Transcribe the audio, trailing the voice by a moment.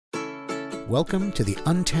Welcome to the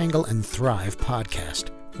Untangle and Thrive podcast,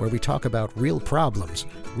 where we talk about real problems,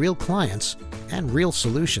 real clients, and real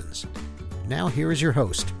solutions. Now here is your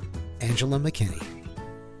host, Angela McKinney.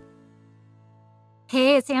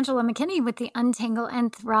 Hey, it's Angela McKinney with the Untangle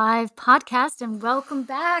and Thrive podcast, and welcome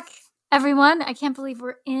back, everyone. I can't believe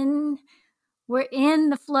we're in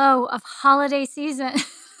the flow of holiday season.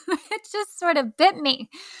 It just sort of bit me.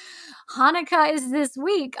 Hanukkah is this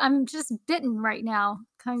week. I'm just bitten right now,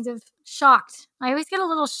 kind of shocked. I always get a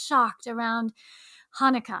little shocked around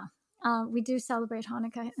Hanukkah. We do celebrate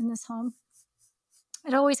Hanukkah in this home.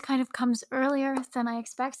 It always kind of comes earlier than I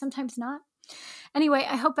expect, sometimes not. Anyway,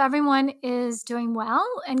 I hope everyone is doing well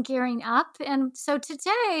and gearing up. And so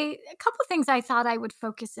today, a couple of things I thought I would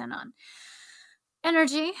focus in on.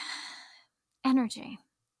 Energy.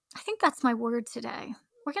 I think that's my word today.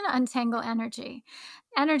 We're going to untangle energy.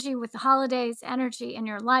 Energy with the holidays, energy in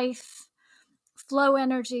your life, flow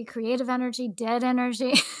energy, creative energy, dead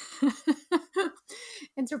energy,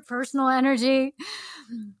 interpersonal energy.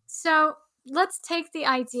 So let's take the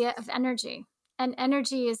idea of energy. And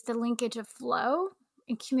energy is the linkage of flow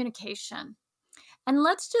and communication. And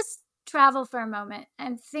let's just travel for a moment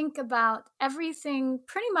and think about everything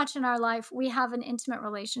pretty much in our life we have an intimate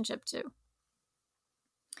relationship to.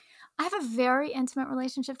 I have a very intimate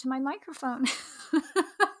relationship to my microphone,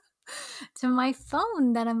 to my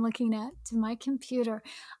phone that I'm looking at, to my computer.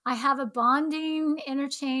 I have a bonding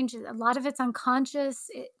interchange. A lot of it's unconscious.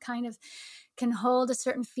 It kind of can hold a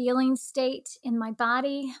certain feeling state in my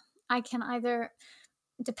body. I can either,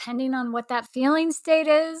 depending on what that feeling state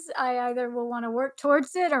is, I either will want to work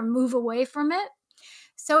towards it or move away from it.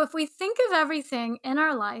 So if we think of everything in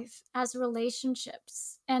our life as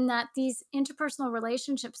relationships, and that these interpersonal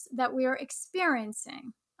relationships that we are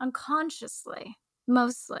experiencing unconsciously,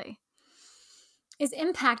 mostly, is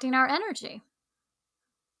impacting our energy,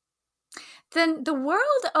 then the world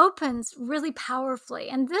opens really powerfully.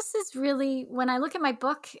 And this is really, when I look at my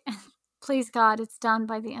book, and please God, it's done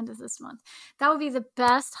by the end of this month. That would be the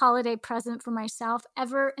best holiday present for myself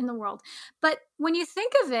ever in the world. But when you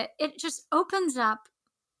think of it, it just opens up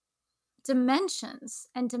dimensions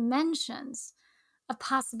and dimensions of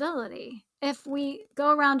possibility. If we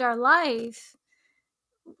go around our life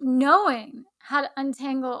knowing how to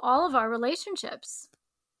untangle all of our relationships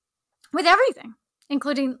with everything,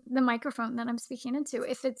 including the microphone that I'm speaking into,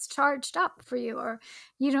 if it's charged up for you, or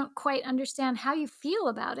you don't quite understand how you feel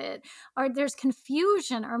about it, or there's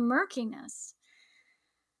confusion or murkiness.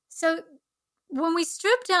 So when we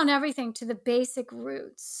strip down everything to the basic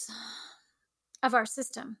roots of our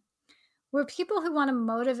system, we're people who want to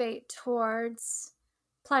motivate towards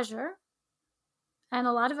pleasure. And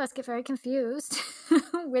a lot of us get very confused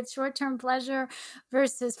with short-term pleasure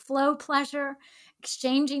versus flow pleasure,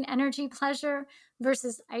 exchanging energy pleasure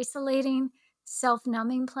versus isolating,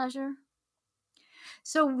 self-numbing pleasure.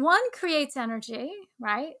 So one creates energy,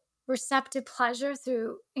 right? Receptive pleasure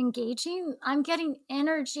through engaging. I'm getting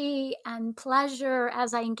energy and pleasure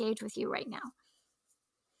as I engage with you right now.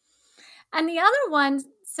 And the other one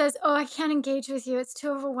says, oh, I can't engage with you. It's too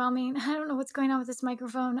overwhelming. I don't know what's going on with this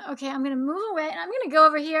microphone. Okay, I'm going to move away and I'm going to go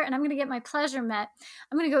over here and I'm going to get my pleasure met.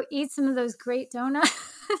 I'm going to go eat some of those great donuts.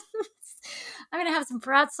 I'm going to have some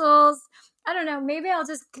pretzels. I don't know. Maybe I'll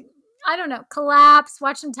just, collapse,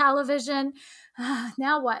 watch some television.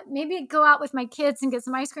 Now what? Maybe go out with my kids and get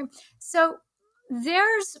some ice cream. So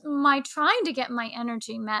there's my trying to get my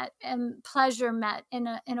energy met and pleasure met in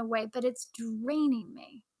a way, but it's draining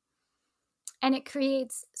me. And it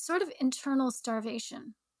creates sort of internal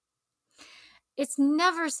starvation. It's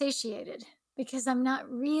never satiated because I'm not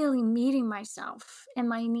really meeting myself and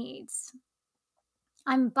my needs.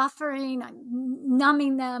 I'm buffering, I'm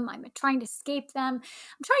numbing them, I'm trying to escape them.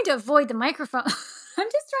 I'm trying to avoid the microphone. I'm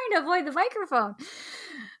just trying to avoid the microphone.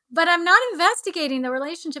 But I'm not investigating the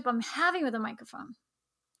relationship I'm having with the microphone.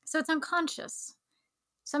 So it's unconscious.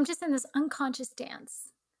 So I'm just in this unconscious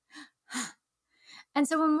dance. And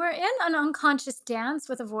so when we're in an unconscious dance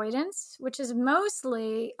with avoidance, which is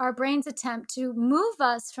mostly our brain's attempt to move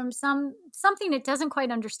us from something it doesn't quite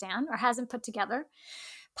understand or hasn't put together,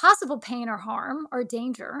 possible pain or harm or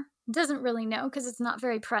danger, doesn't really know because it's not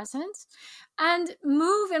very present, and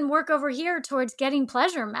move and work over here towards getting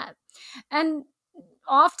pleasure met. And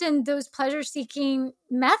often those pleasure-seeking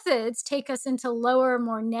methods take us into lower,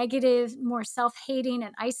 more negative, more self-hating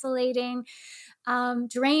and isolating,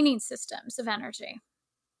 draining systems of energy.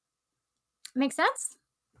 Make sense?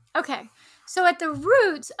 Okay, so at the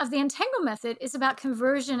root of the Untangle method is about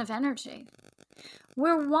conversion of energy.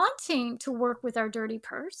 We're wanting to work with our dirty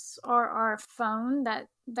purse or our phone that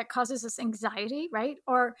causes us anxiety, right?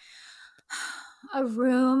 Or a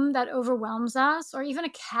room that overwhelms us, or even a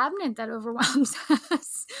cabinet that overwhelms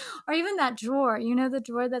us, or even that drawer, the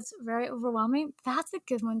drawer that's very overwhelming, that's a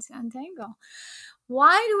good one to untangle.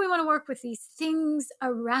 Why do we want to work with these things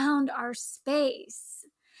around our space?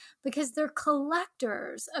 Because they're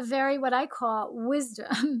collectors of what I call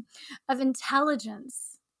wisdom, of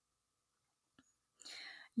intelligence.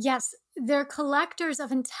 Yes, they're collectors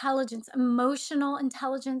of intelligence, emotional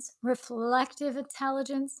intelligence, reflective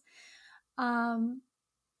intelligence,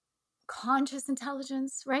 conscious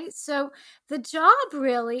intelligence, right? So the job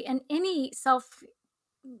really in any self-well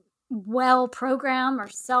program or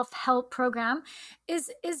self-help program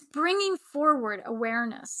is bringing forward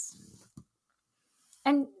awareness.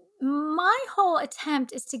 And my whole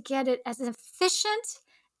attempt is to get it as efficient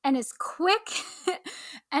and as quick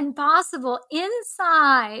and possible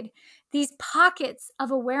inside these pockets of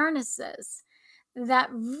awarenesses that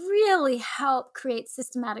really help create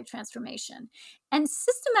systematic transformation. And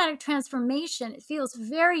systematic transformation, it feels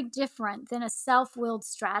very different than a self-willed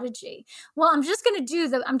strategy. Well, I'm going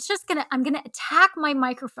to attack my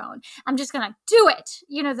microphone. I'm just going to do it.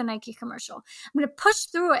 The Nike commercial. I'm going to push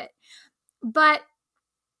through it. But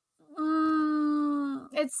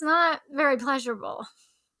it's not very pleasurable.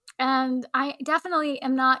 And I definitely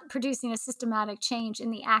am not producing a systematic change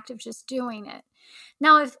in the act of just doing it.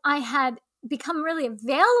 Now, if I had become really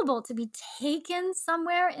available to be taken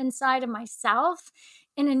somewhere inside of myself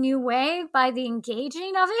in a new way by the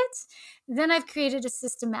engaging of it, then I've created a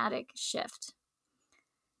systematic shift.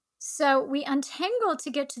 So we untangle to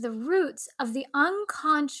get to the roots of the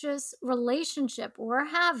unconscious relationship we're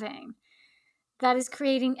having that is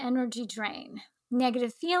creating energy drain.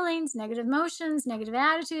 Negative feelings, negative emotions, negative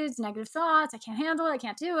attitudes, negative thoughts. I can't handle it. I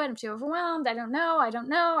can't do it. I'm too overwhelmed. I don't know.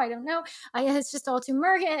 It's just all too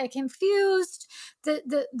murky. I'm confused.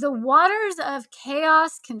 The waters of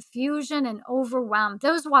chaos, confusion, and overwhelm.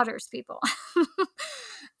 Those waters, people.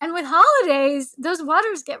 And with holidays, those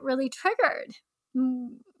waters get really triggered.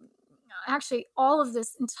 Actually, all of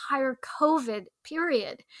this entire COVID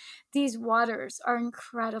period, these waters are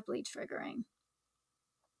incredibly triggering.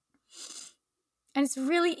 And it's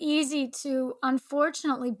really easy to,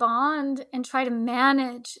 unfortunately, bond and try to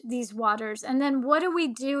manage these waters. And then what do we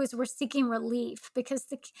do is we're seeking relief, because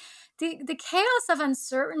the chaos of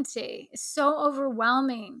uncertainty is so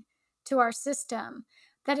overwhelming to our system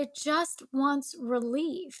that it just wants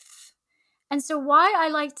relief. And so why I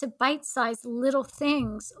like to bite-size little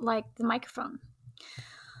things like the microphone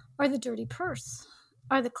or the dirty purse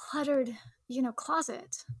or the cluttered,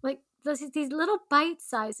 closet, like these little bite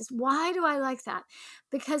sizes. Why do I like that?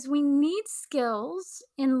 Because we need skills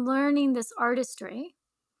in learning this artistry.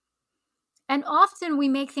 And often we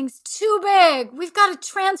make things too big. We've got to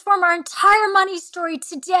transform our entire money story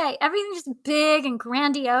today. Everything's just big and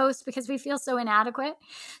grandiose because we feel so inadequate.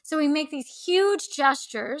 So we make these huge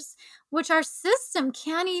gestures, which our system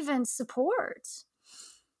can't even support,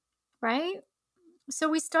 right? So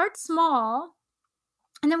we start small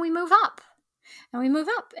and then we move up. And we move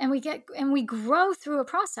up and we grow through a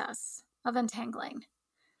process of untangling.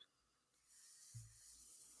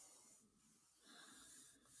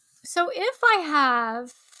 So if I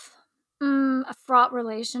have a fraught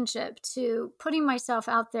relationship to putting myself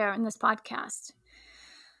out there in this podcast,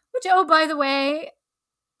 which, oh, by the way,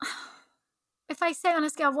 if I say on a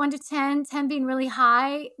scale of 1 to 10, 10 being really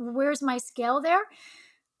high, where's my scale there?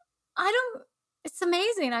 It's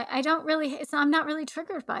amazing. I'm not really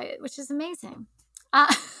triggered by it, which is amazing.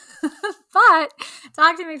 But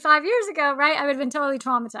talk to me 5 years ago, right? I would have been totally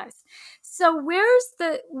traumatized. So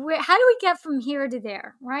how do we get from here to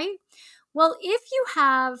there, right? Well, if you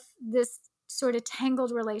have this sort of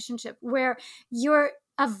tangled relationship where you're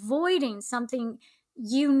avoiding something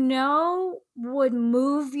would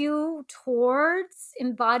move you towards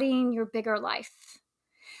embodying your bigger life,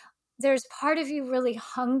 there's part of you really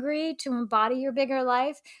hungry to embody your bigger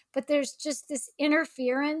life, but there's just this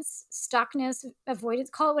interference, stuckness, avoidance,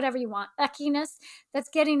 call it whatever you want, ickiness that's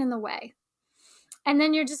getting in the way. And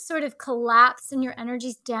then you're just sort of collapsed and your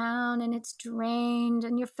energy's down and it's drained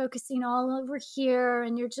and you're focusing all over here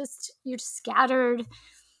and you're scattered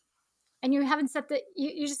and you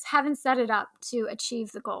just haven't set it up to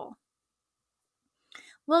achieve the goal.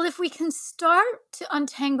 Well, if we can start to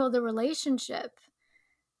untangle the relationship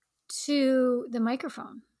to the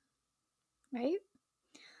microphone, right?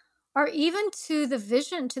 Or even to the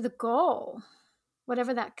vision, to the goal,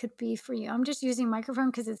 whatever that could be for you. I'm just using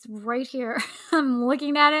microphone because it's right here. I'm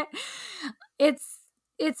looking at it.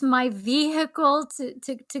 It's my vehicle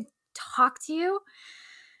to talk to you.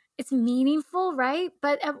 It's meaningful, right?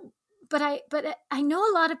 But I know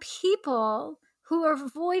a lot of people who are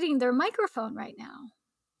avoiding their microphone right now.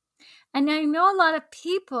 And I know a lot of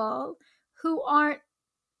people who aren't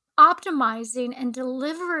optimizing and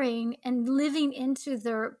delivering and living into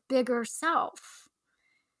their bigger self.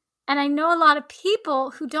 And I know a lot of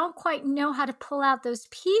people who don't quite know how to pull out those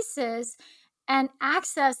pieces and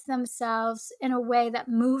access themselves in a way that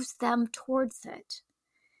moves them towards it.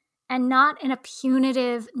 And not in a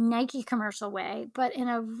punitive Nike commercial way, but in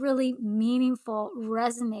a really meaningful,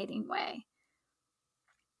 resonating way.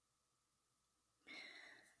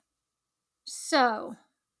 So,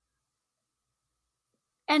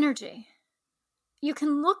 energy. You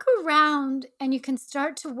can look around and you can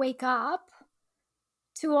start to wake up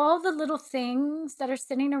to all the little things that are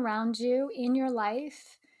sitting around you in your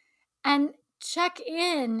life and check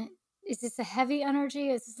in. Is this a heavy energy?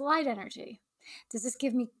 Is this light energy? Does this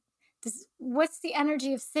give me what's the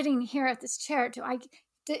energy of sitting here at this chair?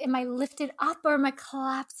 Am I lifted up or am I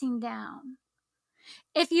collapsing down?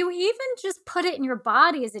 If you even just put it in your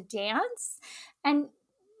body as a dance and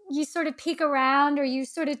you sort of peek around or you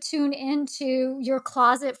sort of tune into your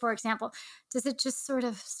closet, for example, does it just sort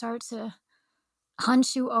of start to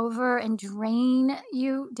hunch you over and drain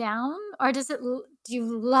you down? Or do you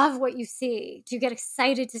love what you see? Do you get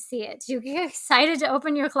excited to see it? Do you get excited to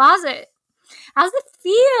open your closet? How does it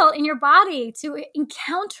feel in your body to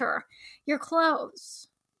encounter your clothes?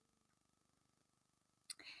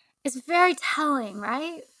 It's very telling,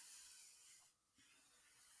 right?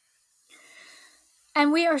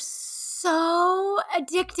 And we are so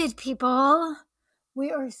addicted, people.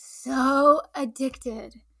 We are so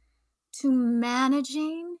addicted to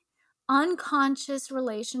managing unconscious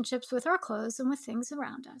relationships with our clothes and with things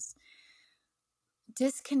around us.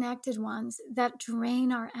 Disconnected ones that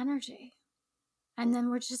drain our energy. And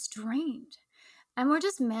then we're just drained. And we're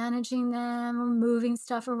just managing them, we're moving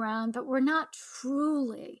stuff around, but we're not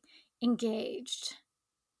truly engaged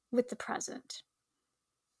with the present.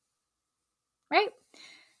 Right?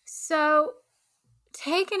 So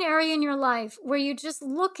take an area in your life where you just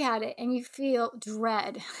look at it and you feel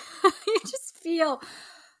dread. You just feel,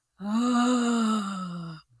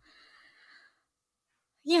 oh.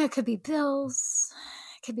 Yeah, it could be bills.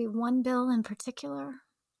 It could be one bill in particular.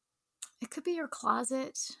 It could be your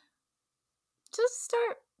closet. Just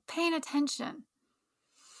start paying attention.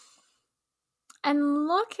 And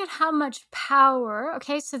look at how much power,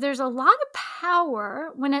 okay, so there's a lot of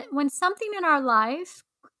power when something in our life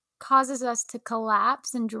causes us to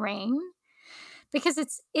collapse and drain, because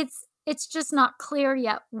it's just not clear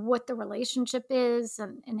yet what the relationship is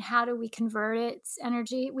and how do we convert its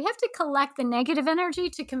energy. We have to collect the negative energy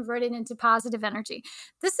to convert it into positive energy.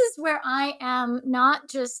 This is where I am not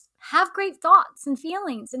just have great thoughts and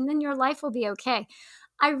feelings and then your life will be okay.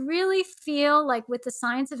 I really feel like with the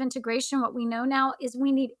science of integration, what we know now is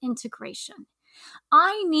we need integration.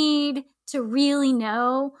 I need to really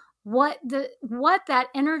know what that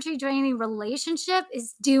energy draining relationship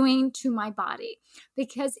is doing to my body,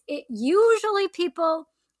 because it usually, people,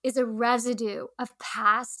 is a residue of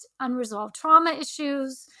past unresolved trauma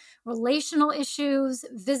issues, relational issues,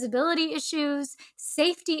 visibility issues,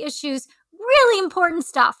 safety issues, really important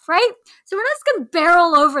stuff, right? So we're not just going to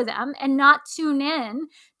barrel over them and not tune in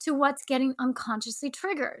to what's getting unconsciously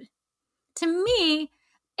triggered. To me,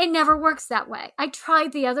 it never works that way. I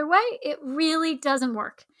tried the other way. It really doesn't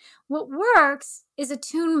work. What works is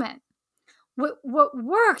attunement. What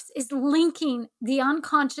works is linking the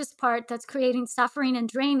unconscious part that's creating suffering and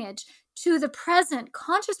drainage to the present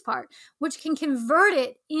conscious part, which can convert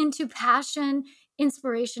it into passion,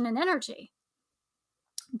 inspiration, and energy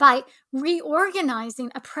by reorganizing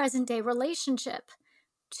a present day relationship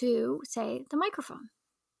to, say, the microphone.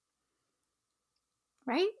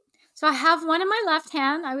 Right? So I have one in my left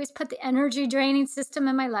hand. I always put the energy draining system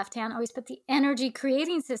in my left hand. I always put the energy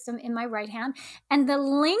creating system in my right hand. And the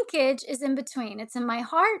linkage is in between. It's in my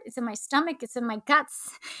heart. It's in my stomach. It's in my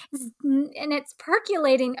guts. And it's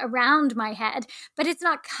percolating around my head. But it's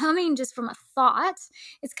not coming just from a thought.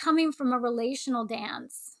 It's coming from a relational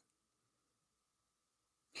dance.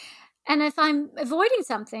 And if I'm avoiding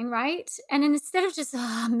something, right? And instead of just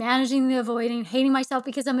managing the avoiding, hating myself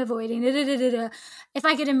because I'm avoiding, if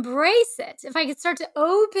I could embrace it, if I could start to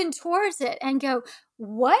open towards it and go,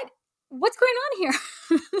 what's going on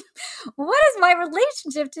here? What is my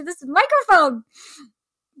relationship to this microphone?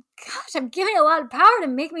 Gosh, I'm giving a lot of power to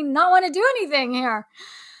make me not want to do anything here.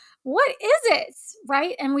 What is it,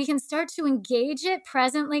 right? And we can start to engage it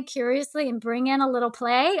presently, curiously, and bring in a little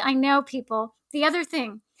play. I know, people. The other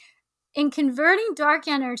thing, in converting dark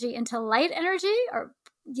energy into light energy or,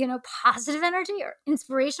 positive energy or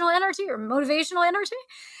inspirational energy or motivational energy,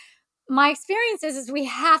 my experience is we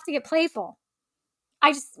have to get playful.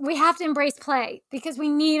 we have to embrace play because we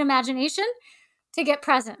need imagination to get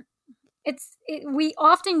present. We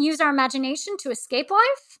often use our imagination to escape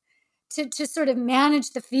life, to sort of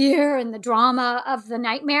manage the fear and the drama of the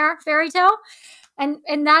nightmare fairy tale.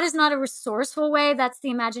 And that is not a resourceful way. That's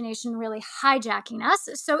the imagination really hijacking us.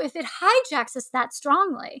 So if it hijacks us that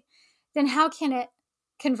strongly, then how can it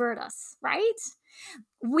convert us, right?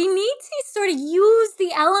 We need to sort of use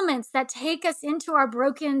the elements that take us into our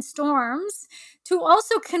broken storms to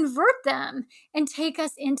also convert them and take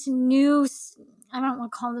us into new, I don't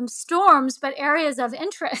want to call them storms, but areas of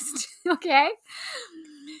interest, okay?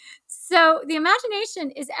 So the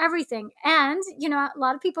imagination is everything. And, a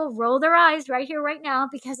lot of people roll their eyes right here, right now,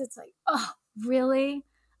 because it's like, oh, really?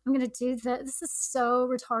 I'm going to do this? This is so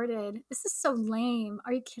retarded. This is so lame.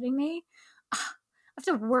 Are you kidding me? I have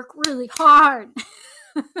to work really hard.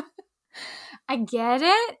 I get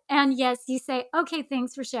it. And yes, you say, okay,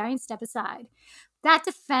 thanks for sharing, step aside. That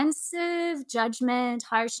defensive judgment,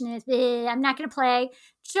 harshness, I'm not going to play,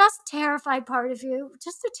 just a terrified part of you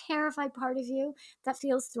that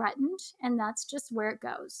feels threatened, and that's just where it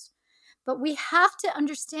goes. But we have to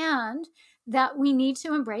understand that we need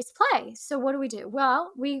to embrace play. So what do?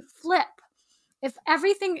 Well, we flip. If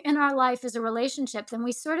everything in our life is a relationship, then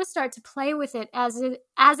we sort of start to play with it as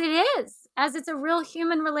it's a real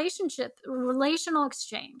human relationship, relational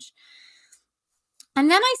exchange. And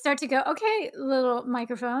then I start to go, okay, little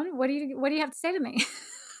microphone, what do you have to say to me?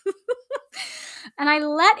 And I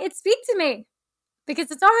let it speak to me because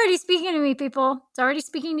it's already speaking to me, people. It's already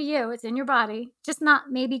speaking to you. It's in your body, just not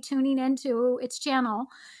maybe tuning into its channel.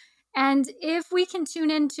 And if we can tune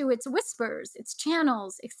into its whispers, its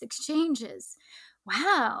channels, its exchanges,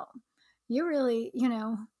 wow, you're really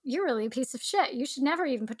a piece of shit. You should never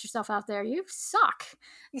even put yourself out there. You suck.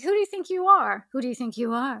 Who do you think you are?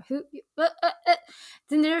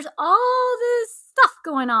 Then there's all this stuff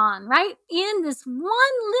going on, right? In this one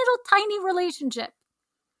little tiny relationship.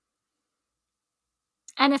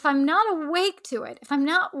 And if I'm not awake to it, if I'm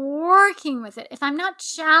not working with it, if I'm not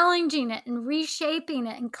challenging it and reshaping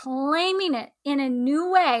it and claiming it in a new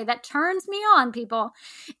way that turns me on, people,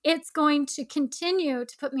 it's going to continue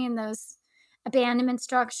to put me in those abandonment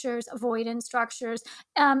structures, avoidance structures,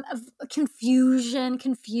 confusion,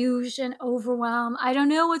 overwhelm. I don't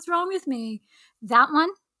know what's wrong with me. That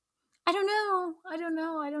one, I don't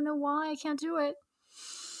know why I can't do it.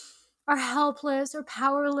 Or helpless or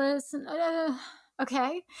powerless.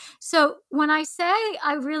 Okay. So when I say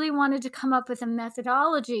I really wanted to come up with a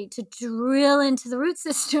methodology to drill into the root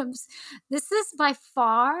systems, this is by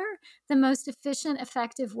far the most efficient,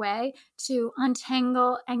 effective way to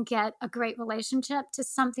untangle and get a great relationship to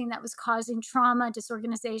something that was causing trauma,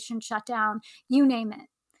 disorganization, shutdown, you name it.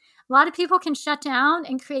 A lot of people can shut down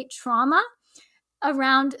and create trauma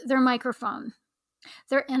around their microphone.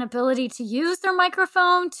 Their inability to use their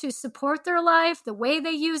microphone to support their life, the way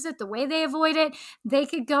they use it, the way they avoid it, they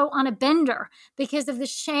could go on a bender because of the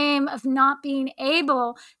shame of not being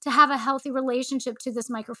able to have a healthy relationship to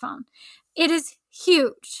this microphone. It is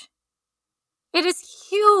huge. It is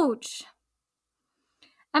huge.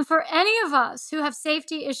 And for any of us who have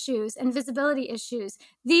safety issues and visibility issues,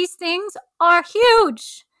 these things are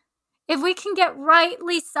huge. If we can get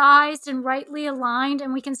rightly sized and rightly aligned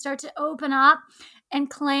and we can start to open up and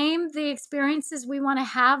claim the experiences we want to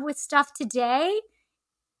have with stuff today,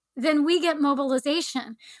 then we get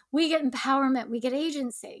mobilization, we get empowerment, we get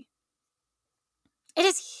agency. It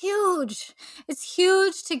is huge. It's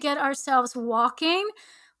huge to get ourselves walking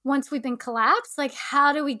once we've been collapsed. Like,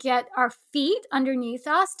 how do we get our feet underneath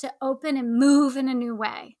us to open and move in a new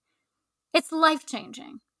way? It's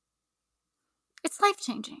life-changing. It's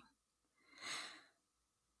life-changing.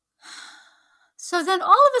 So then all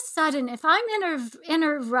of a sudden, if I'm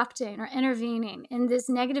interrupting or intervening in this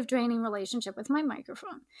negative draining relationship with my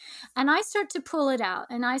microphone, and I start to pull it out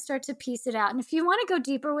and I start to piece it out, and if you want to go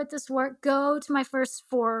deeper with this work, go to my first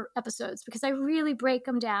 4 episodes because I really break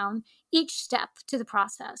them down, each step to the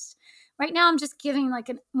process. Right now, I'm just giving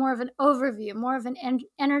like more of an overview, more of an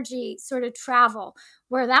energy sort of travel,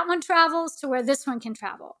 where that one travels to where this one can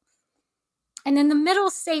travel. And in the middle,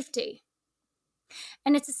 safety.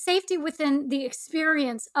 And it's a safety within the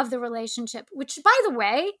experience of the relationship, which, by the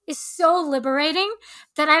way, is so liberating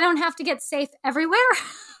that I don't have to get safe everywhere.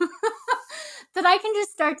 That I can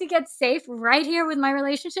just start to get safe right here with my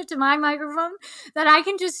relationship to my microphone. That I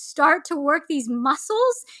can just start to work these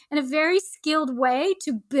muscles in a very skilled way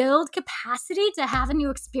to build capacity to have a new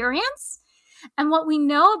experience. And what we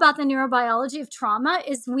know about the neurobiology of trauma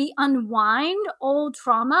is we unwind old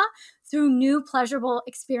trauma through new pleasurable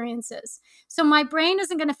experiences. So my brain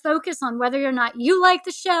isn't going to focus on whether or not you like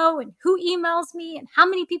the show and who emails me and how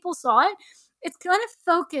many people saw it. It's going to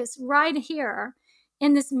focus right here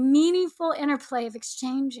in this meaningful interplay of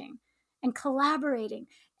exchanging and collaborating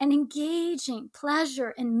and engaging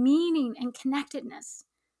pleasure and meaning and connectedness.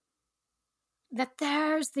 That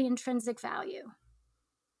there's the intrinsic value.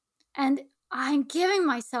 And I'm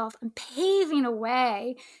paving a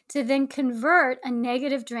way to then convert a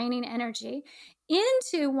negative draining energy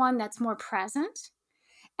into one that's more present.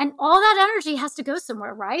 And all that energy has to go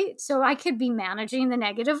somewhere, right? So I could be managing the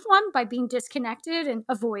negative one by being disconnected and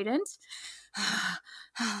avoidant.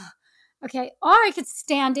 Okay, or I could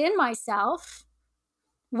stand in myself,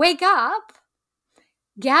 wake up,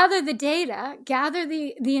 gather the data, gather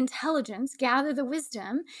the intelligence, gather the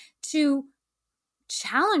wisdom to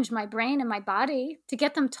challenge my brain and my body, to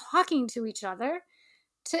get them talking to each other,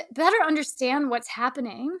 to better understand what's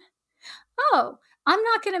happening. Oh, I'm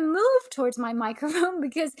not going to move towards my microphone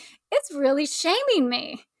because it's really shaming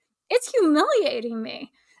me. It's humiliating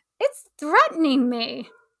me. It's threatening me.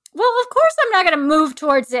 Well, of course I'm not going to move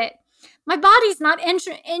towards it. My body's not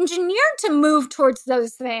engineered to move towards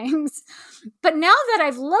those things. But now that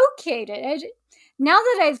I've located, now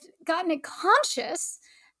that I've gotten it conscious,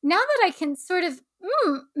 now that I can sort of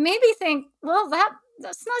maybe think, well,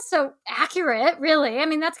 that's not so accurate, really. I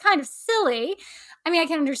mean, that's kind of silly. I mean, I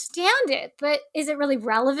can understand it, but is it really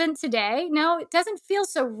relevant today? No, it doesn't feel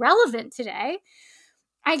so relevant today.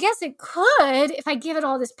 I guess it could if I give it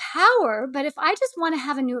all this power, but if I just want to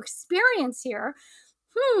have a new experience here,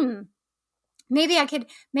 maybe I could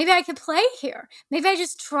play here. Maybe I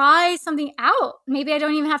just try something out. Maybe I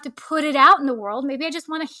don't even have to put it out in the world. Maybe I just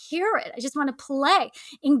want to hear it. I just want to play,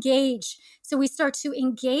 engage. So we start to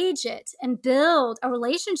engage it and build a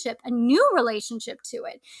relationship, a new relationship to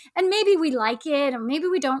it. And maybe we like it, or maybe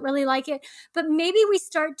we don't really like it, but maybe we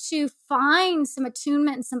start to find some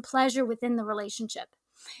attunement and some pleasure within the relationship.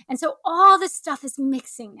 And so all this stuff is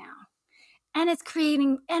mixing now, and it's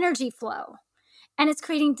creating energy flow. And it's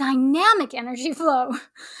creating dynamic energy flow.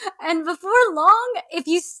 And before long, if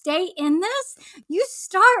you stay in this, you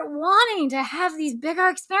start wanting to have these bigger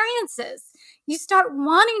experiences. You start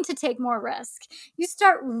wanting to take more risk. You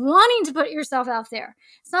start wanting to put yourself out there.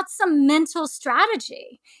 It's not some mental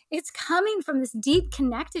strategy. It's coming from this deep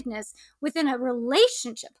connectedness within a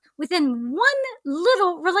relationship, within one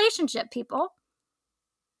little relationship, people.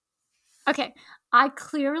 Okay, I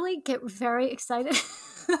clearly get very excited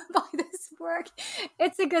by this work.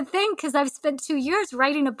 It's a good thing because I've spent 2 years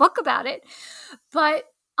writing a book about it. But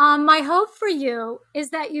my hope for you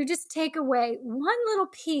is that you just take away one little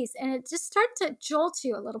piece and it just starts to jolt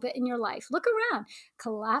you a little bit in your life. Look around.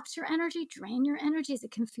 Collapse your energy, drain your energy. Is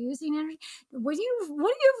it confusing energy? What are you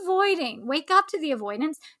avoiding? Wake up to the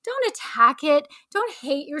avoidance. Don't attack it. Don't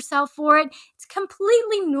hate yourself for it. It's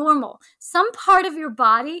completely normal. Some part of your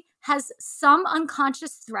body has some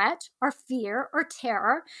unconscious threat or fear or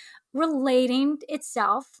terror relating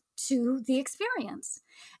itself to the experience.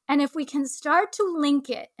 And if we can start to link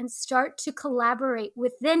it and start to collaborate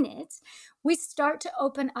within it, we start to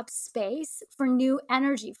open up space for new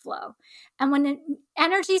energy flow. And when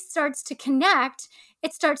energy starts to connect,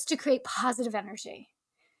 it starts to create positive energy.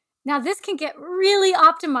 Now, this can get really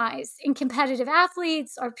optimized in competitive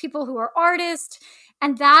athletes or people who are artists,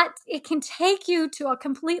 and that it can take you to a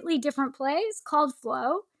completely different place called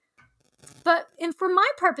flow. But for my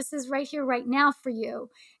purposes right here, right now for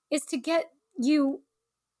you, is to get you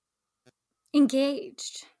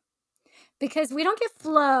engaged. Because we don't get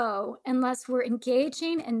flow unless we're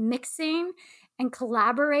engaging and mixing and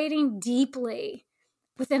collaborating deeply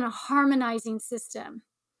within a harmonizing system.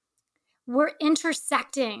 We're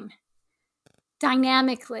intersecting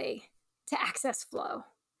dynamically to access flow.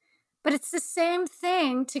 But it's the same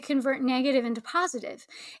thing to convert negative into positive.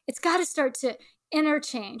 It's got to start to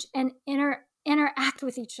interchange and interact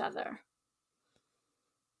with each other.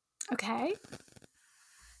 Okay?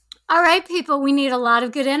 All right, people, we need a lot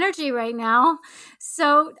of good energy right now.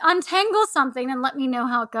 So untangle something and let me know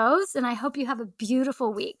how it goes. And I hope you have a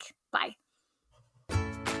beautiful week. Bye.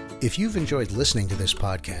 If you've enjoyed listening to this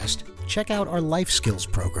podcast, check out our life skills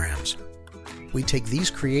programs. We take these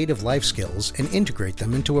creative life skills and integrate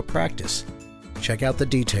them into a practice. Check out the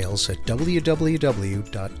details at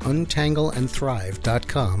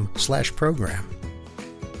www.untangleandthrive.com/program.